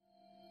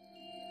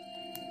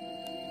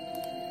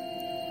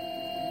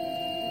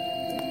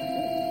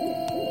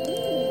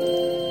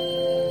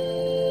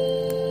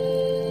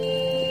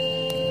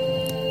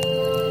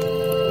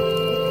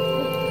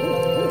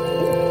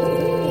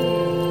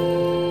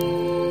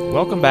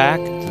Welcome back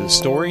to the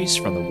Stories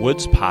from the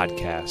Woods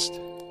podcast.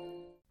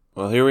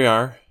 Well, here we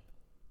are,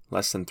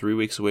 less than 3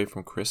 weeks away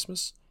from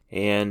Christmas,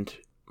 and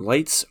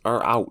lights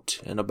are out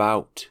and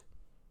about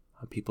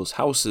on people's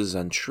houses,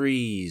 on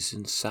trees,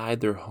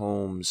 inside their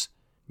homes.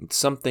 It's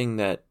something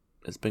that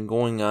has been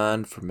going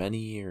on for many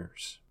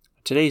years.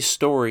 Today's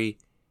story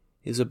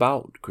is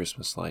about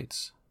Christmas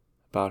lights,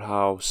 about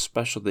how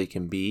special they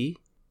can be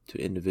to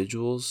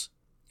individuals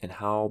and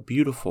how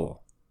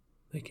beautiful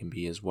they can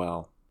be as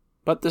well.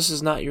 But this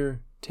is not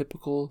your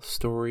typical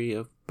story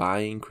of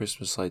buying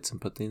Christmas lights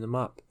and putting them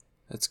up.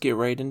 Let's get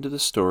right into the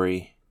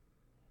story,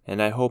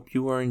 and I hope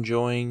you are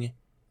enjoying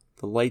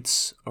the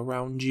lights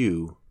around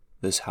you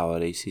this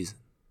holiday season.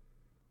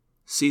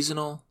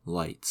 Seasonal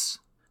lights.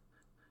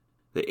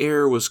 The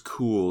air was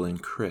cool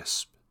and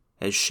crisp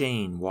as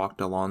Shane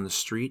walked along the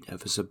street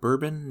of his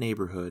suburban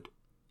neighborhood.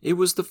 It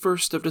was the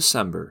 1st of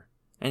December,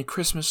 and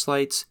Christmas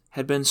lights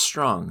had been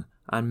strung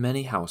on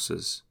many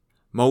houses.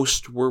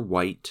 Most were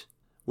white,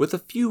 with a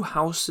few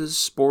houses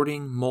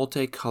sporting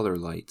multicolor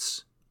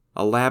lights,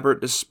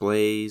 elaborate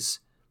displays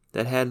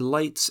that had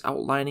lights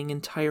outlining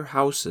entire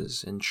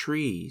houses and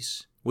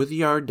trees with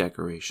yard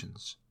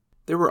decorations.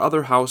 There were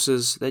other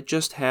houses that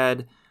just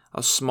had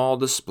a small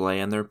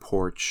display on their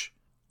porch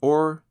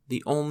or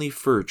the only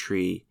fir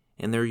tree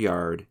in their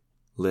yard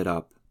lit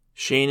up.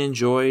 Shane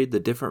enjoyed the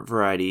different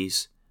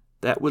varieties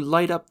that would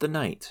light up the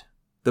night.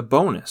 The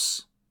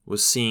bonus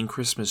was seeing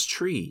Christmas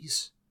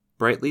trees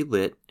brightly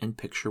lit in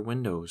picture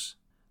windows.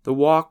 The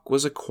walk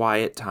was a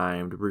quiet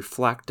time to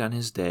reflect on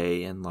his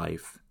day and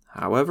life.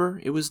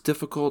 However, it was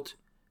difficult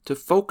to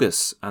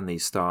focus on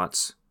these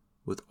thoughts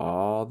with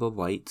all the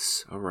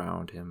lights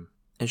around him.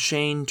 As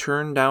Shane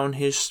turned down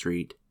his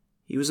street,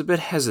 he was a bit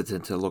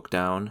hesitant to look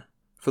down,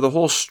 for the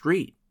whole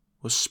street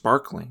was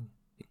sparkling,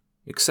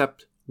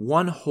 except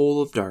one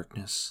hole of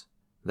darkness.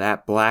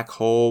 That black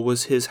hole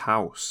was his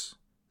house.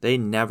 They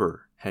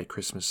never had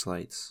Christmas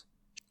lights.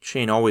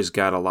 Shane always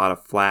got a lot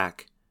of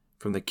flack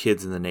from the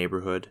kids in the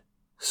neighborhood,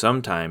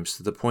 sometimes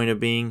to the point of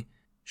being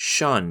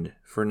shunned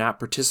for not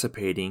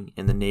participating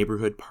in the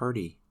neighborhood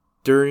party.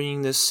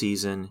 During this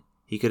season,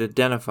 he could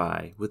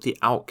identify with the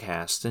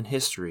outcasts in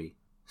history,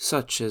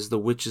 such as the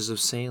witches of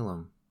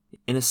Salem.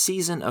 In a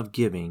season of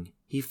giving,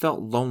 he felt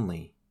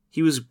lonely.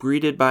 He was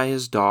greeted by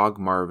his dog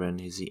Marvin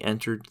as he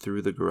entered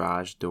through the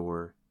garage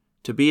door.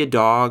 "To be a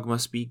dog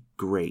must be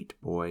great,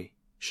 boy,"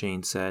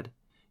 Shane said.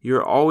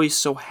 "You're always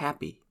so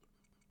happy."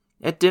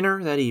 At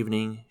dinner that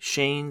evening,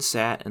 Shane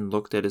sat and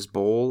looked at his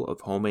bowl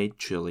of homemade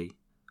chili.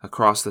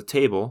 Across the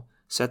table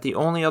sat the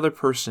only other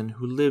person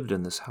who lived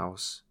in this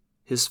house,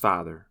 his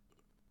father.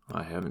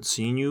 "I haven't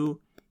seen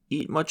you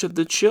eat much of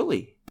the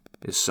chili.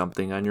 Is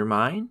something on your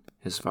mind?"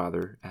 his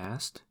father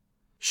asked.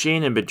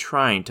 Shane had been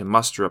trying to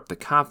muster up the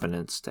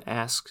confidence to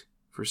ask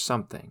for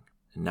something,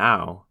 and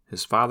now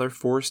his father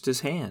forced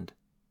his hand.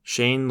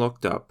 Shane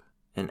looked up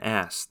and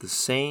asked the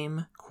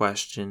same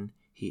question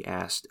he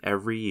asked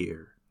every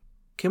year.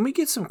 "Can we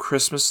get some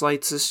Christmas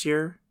lights this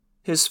year?"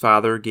 His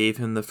father gave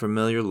him the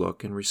familiar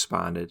look and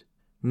responded,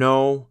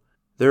 "No,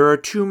 there are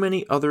too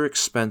many other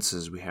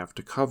expenses we have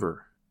to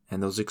cover,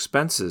 and those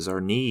expenses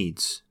are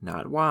needs,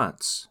 not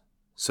wants,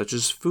 such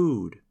as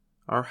food,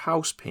 our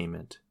house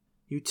payment,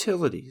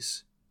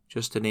 utilities,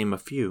 just to name a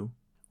few.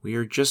 We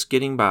are just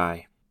getting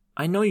by.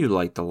 I know you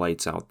like the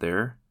lights out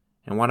there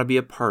and want to be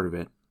a part of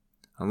it.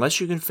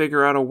 Unless you can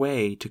figure out a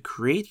way to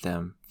create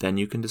them, then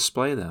you can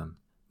display them.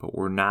 But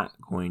we're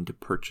not going to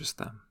purchase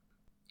them."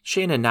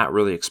 Shane had not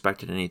really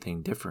expected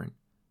anything different,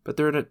 but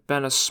there had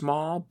been a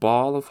small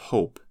ball of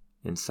hope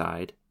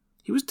inside.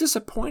 He was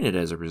disappointed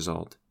as a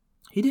result.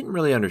 He didn't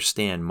really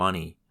understand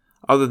money,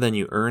 other than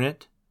you earn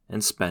it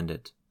and spend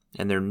it,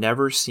 and there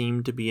never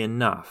seemed to be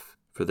enough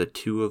for the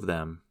two of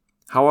them.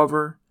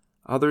 However,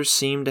 others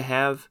seemed to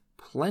have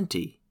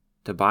plenty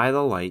to buy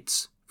the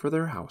lights for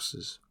their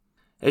houses.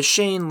 As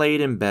Shane laid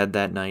in bed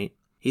that night,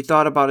 he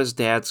thought about his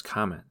dad's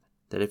comment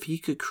that if he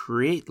could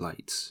create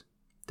lights,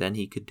 then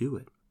he could do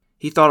it.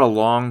 He thought a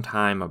long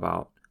time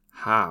about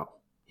how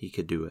he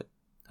could do it,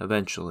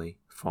 eventually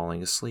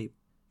falling asleep.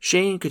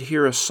 Shane could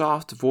hear a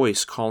soft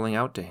voice calling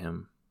out to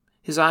him.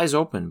 His eyes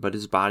opened, but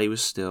his body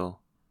was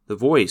still. The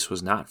voice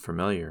was not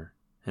familiar,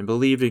 and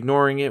believed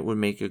ignoring it would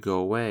make it go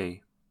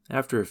away.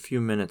 After a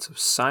few minutes of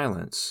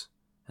silence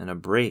and a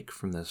break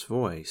from this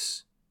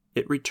voice,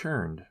 it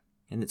returned,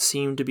 and it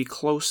seemed to be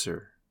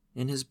closer,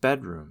 in his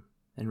bedroom,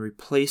 and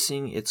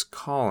replacing its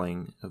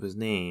calling of his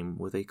name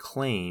with a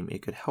claim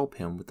it could help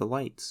him with the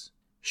lights.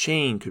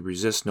 Shane could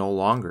resist no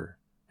longer,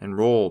 and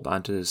rolled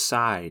onto his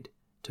side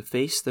to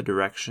face the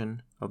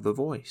direction of the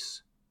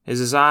voice. As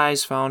his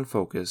eyes found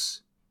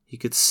focus, he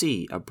could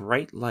see a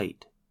bright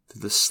light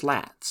through the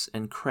slats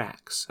and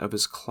cracks of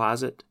his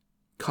closet.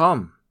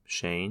 "Come,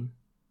 Shane,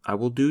 I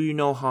will do you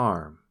no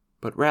harm,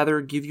 but rather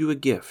give you a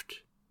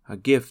gift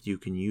you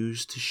can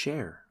use to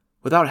share."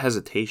 Without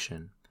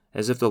hesitation,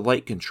 as if the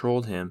light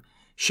controlled him,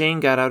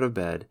 Shane got out of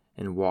bed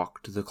and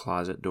walked to the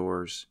closet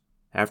doors.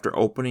 After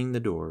opening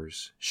the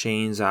doors,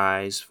 Shane's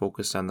eyes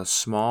focused on the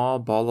small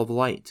ball of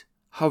light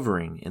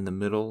hovering in the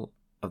middle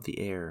of the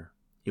air.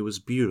 It was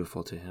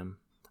beautiful to him,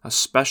 a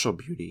special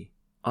beauty,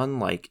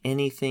 unlike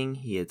anything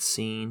he had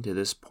seen to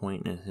this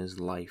point in his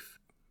life.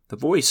 The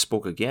voice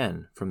spoke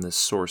again from this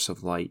source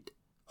of light.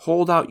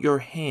 "Hold out your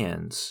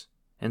hands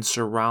and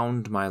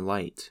surround my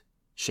light."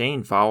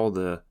 Shane followed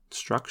the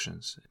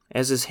instructions.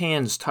 As his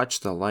hands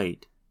touched the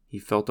light, he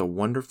felt a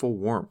wonderful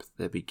warmth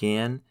that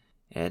began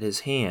at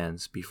his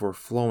hands before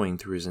flowing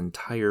through his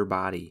entire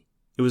body.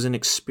 It was an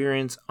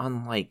experience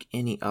unlike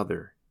any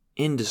other,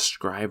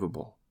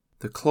 indescribable.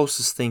 The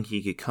closest thing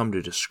he could come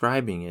to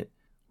describing it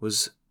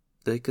was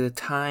like the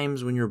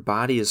times when your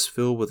body is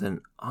filled with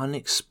an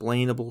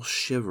unexplainable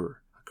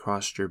shiver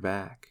across your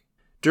back.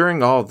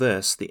 During all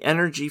this, the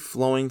energy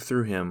flowing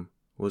through him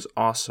was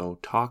also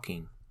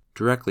talking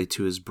directly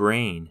to his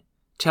brain,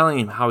 telling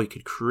him how he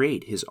could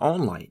create his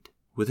own light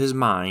with his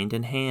mind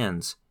and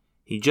hands.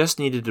 He just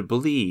needed to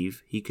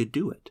believe he could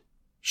do it.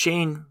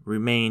 Shane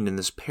remained in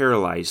this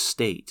paralyzed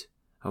state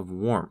of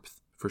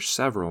warmth for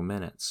several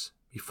minutes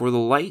before the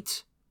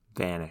light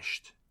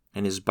vanished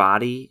and his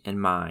body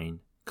and mind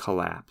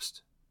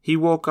collapsed. He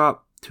woke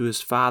up to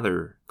his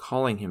father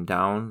calling him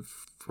down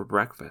for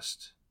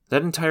breakfast.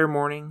 That entire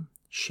morning,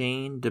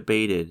 Shane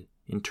debated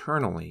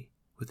internally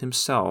with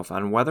himself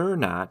on whether or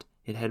not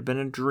it had been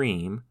a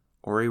dream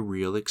or a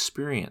real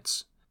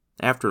experience.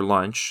 After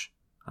lunch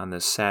on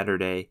this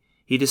Saturday,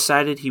 he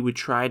decided he would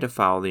try to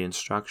follow the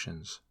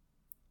instructions.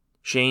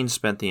 Shane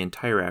spent the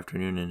entire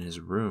afternoon in his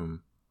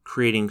room,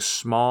 creating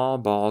small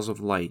balls of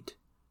light,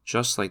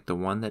 just like the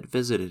one that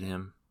visited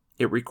him.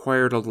 It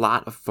required a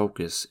lot of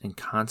focus and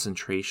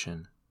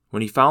concentration.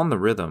 When he found the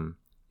rhythm,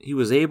 he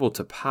was able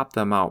to pop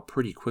them out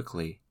pretty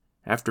quickly.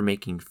 After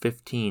making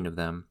 15 of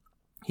them,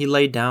 he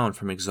lay down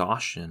from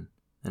exhaustion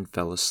and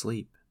fell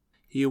asleep.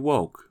 He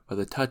awoke by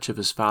the touch of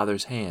his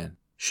father's hand.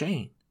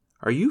 "Shane,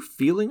 are you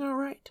feeling all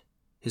right?"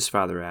 his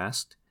father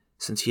asked,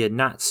 since he had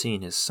not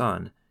seen his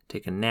son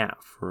take a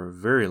nap for a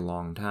very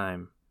long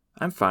time.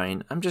 "I'm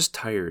fine. I'm just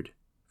tired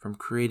from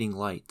creating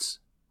lights."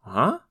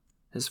 "Huh?"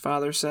 his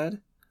father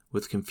said,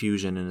 with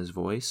confusion in his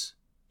voice.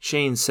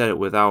 Shane said it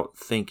without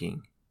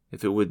thinking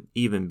if it would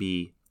even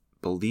be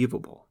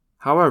believable.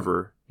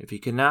 However, if he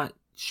could not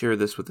share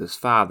this with his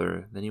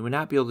father, then he would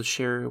not be able to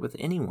share it with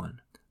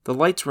anyone. The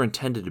lights were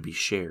intended to be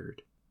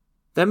shared.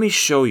 "Let me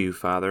show you,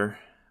 Father,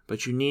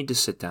 but you need to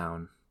sit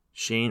down."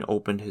 Shane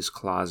opened his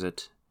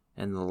closet,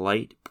 and the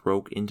light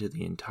broke into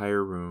the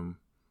entire room.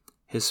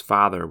 His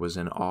father was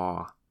in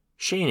awe.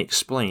 Shane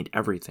explained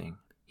everything.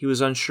 He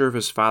was unsure if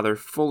his father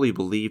fully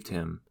believed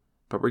him,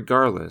 but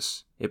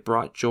regardless, it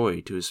brought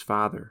joy to his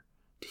father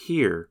to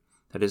hear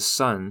that his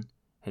son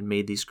had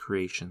made these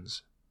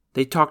creations.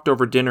 They talked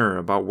over dinner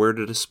about where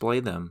to display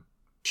them.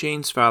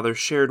 Shane's father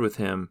shared with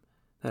him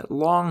that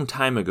long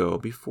time ago,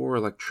 before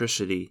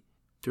electricity,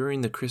 during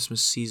the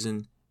Christmas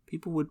season,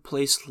 people would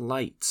place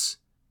lights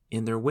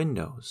in their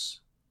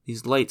windows.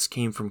 These lights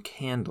came from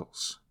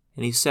candles.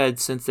 And he said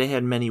since they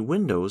had many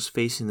windows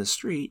facing the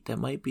street, that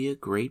might be a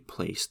great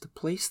place to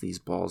place these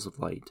balls of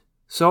light.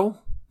 So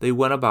they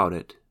went about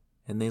it,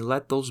 and they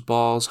let those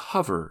balls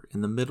hover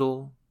in the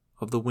middle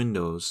of the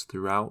windows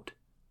throughout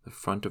the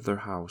front of their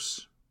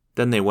house.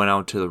 Then they went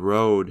out to the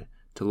road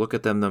to look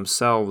at them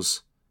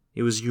themselves.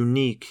 It was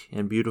unique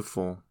and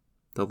beautiful.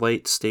 The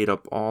light stayed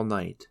up all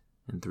night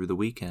and through the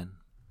weekend.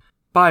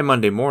 By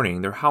Monday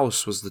morning, their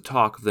house was the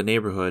talk of the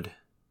neighborhood.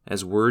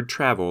 As word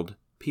traveled,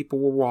 people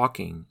were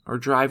walking or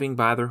driving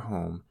by their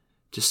home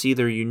to see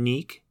their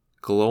unique,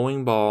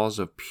 glowing balls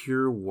of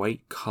pure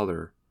white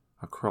color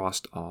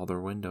across all their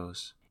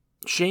windows.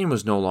 Shane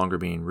was no longer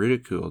being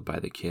ridiculed by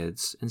the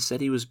kids. Instead,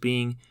 he was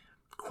being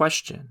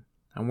questioned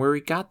on where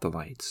he got the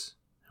lights.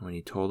 And when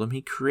he told them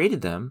he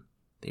created them,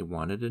 they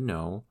wanted to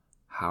know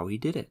how he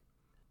did it.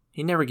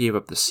 He never gave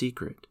up the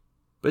secret,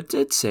 but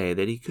did say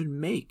that he could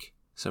make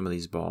some of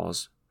these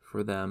balls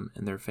for them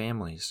and their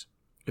families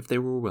if they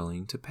were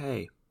willing to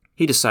pay.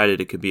 He decided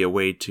it could be a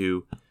way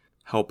to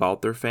help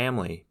out their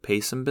family,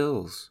 pay some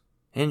bills.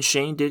 And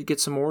Shane did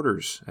get some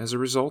orders as a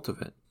result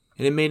of it.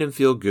 And it made him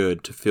feel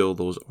good to fill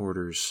those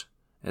orders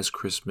as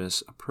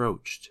Christmas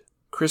approached.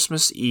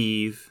 Christmas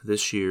Eve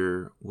this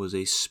year was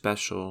a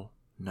special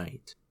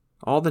night.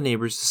 All the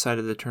neighbors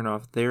decided to turn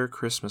off their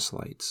Christmas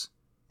lights,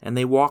 and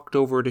they walked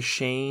over to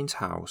Shane's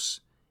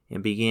house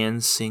and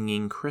began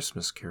singing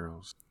Christmas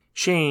carols.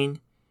 Shane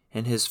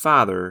and his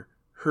father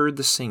heard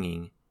the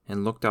singing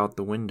and looked out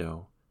the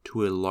window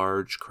to a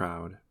large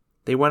crowd.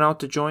 They went out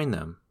to join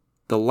them.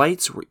 The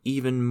lights were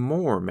even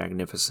more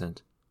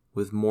magnificent,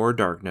 with more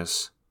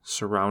darkness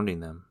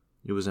surrounding them.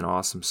 It was an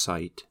awesome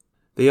sight.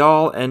 They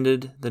all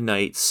ended the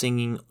night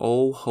singing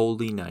 "O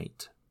Holy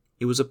Night."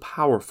 It was a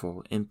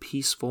powerful and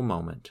peaceful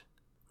moment.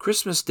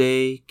 Christmas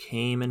Day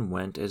came and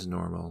went as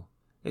normal,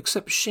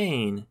 except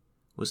Shane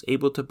was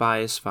able to buy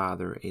his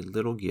father a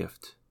little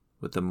gift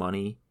with the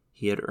money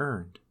he had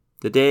earned.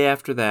 The day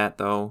after that,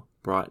 though,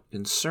 brought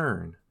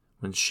concern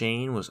when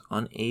Shane was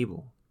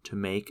unable to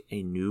make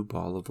a new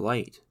ball of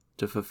light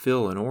to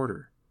fulfill an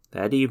order.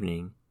 That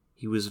evening,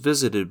 he was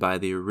visited by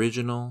the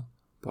original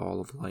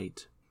ball of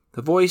light.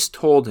 The voice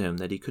told him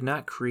that he could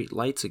not create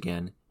lights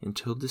again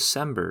until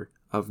December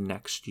of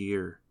next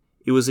year.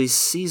 It was a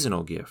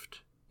seasonal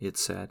gift, it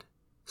said.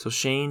 So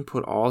Shane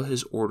put all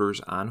his orders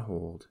on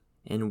hold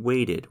and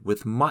waited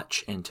with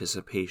much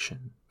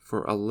anticipation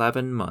for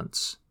 11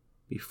 months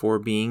before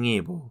being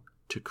able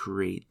to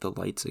create the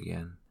lights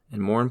again.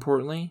 And more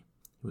importantly,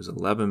 it was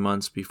 11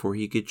 months before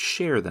he could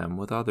share them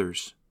with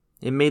others.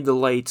 It made the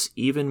lights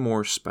even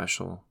more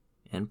special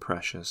and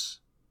precious.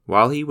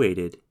 While he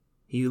waited,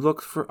 he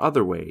looked for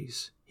other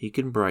ways he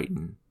can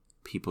brighten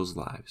people's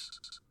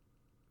lives.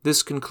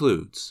 This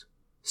concludes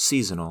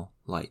Seasonal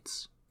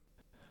Lights.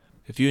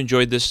 If you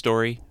enjoyed this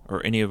story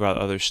or any of our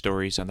other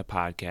stories on the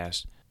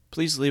podcast,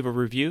 please leave a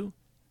review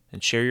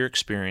and share your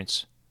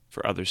experience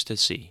for others to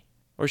see.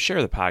 Or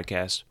share the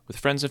podcast with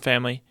friends and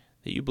family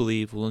that you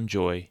believe will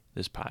enjoy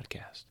this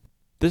podcast.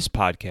 This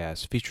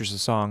podcast features the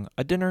song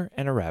A Dinner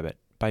and a Rabbit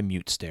by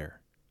Mute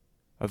Stare,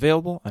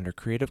 available under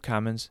Creative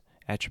Commons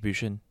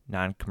Attribution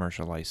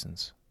Non-Commercial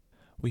License.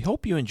 We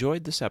hope you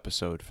enjoyed this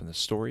episode from the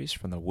Stories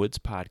from the Woods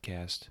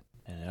podcast,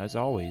 and as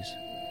always,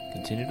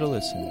 continue to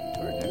listen to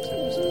our next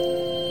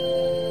episode.